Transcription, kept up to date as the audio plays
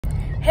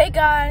Hey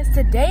guys,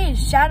 today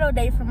is shadow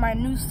day for my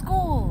new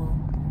school.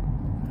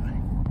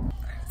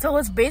 So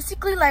it's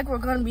basically like we're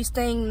going to be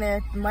staying there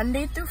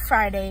Monday through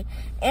Friday,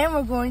 and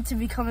we're going to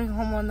be coming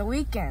home on the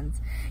weekends.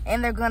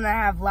 And they're going to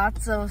have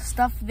lots of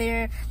stuff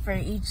there for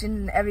each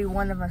and every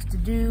one of us to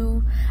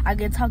do. I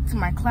get to talk to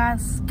my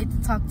class, get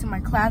to talk to my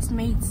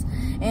classmates,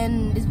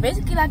 and it's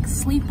basically like a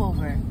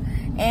sleepover.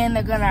 And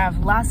they're going to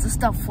have lots of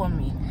stuff for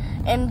me.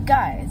 And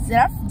guys,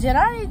 did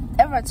I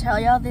ever tell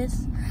y'all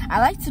this?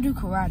 I like to do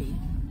karate.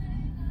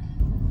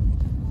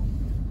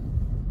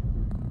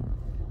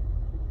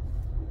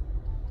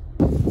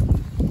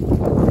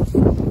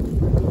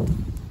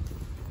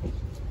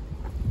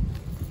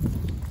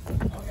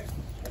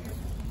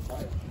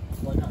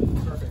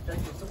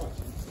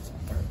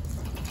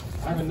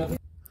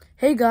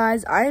 Hey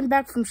guys, I am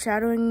back from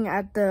shadowing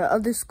at the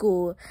other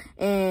school,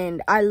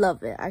 and I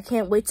love it. I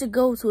can't wait to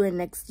go to it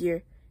next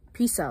year.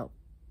 Peace out.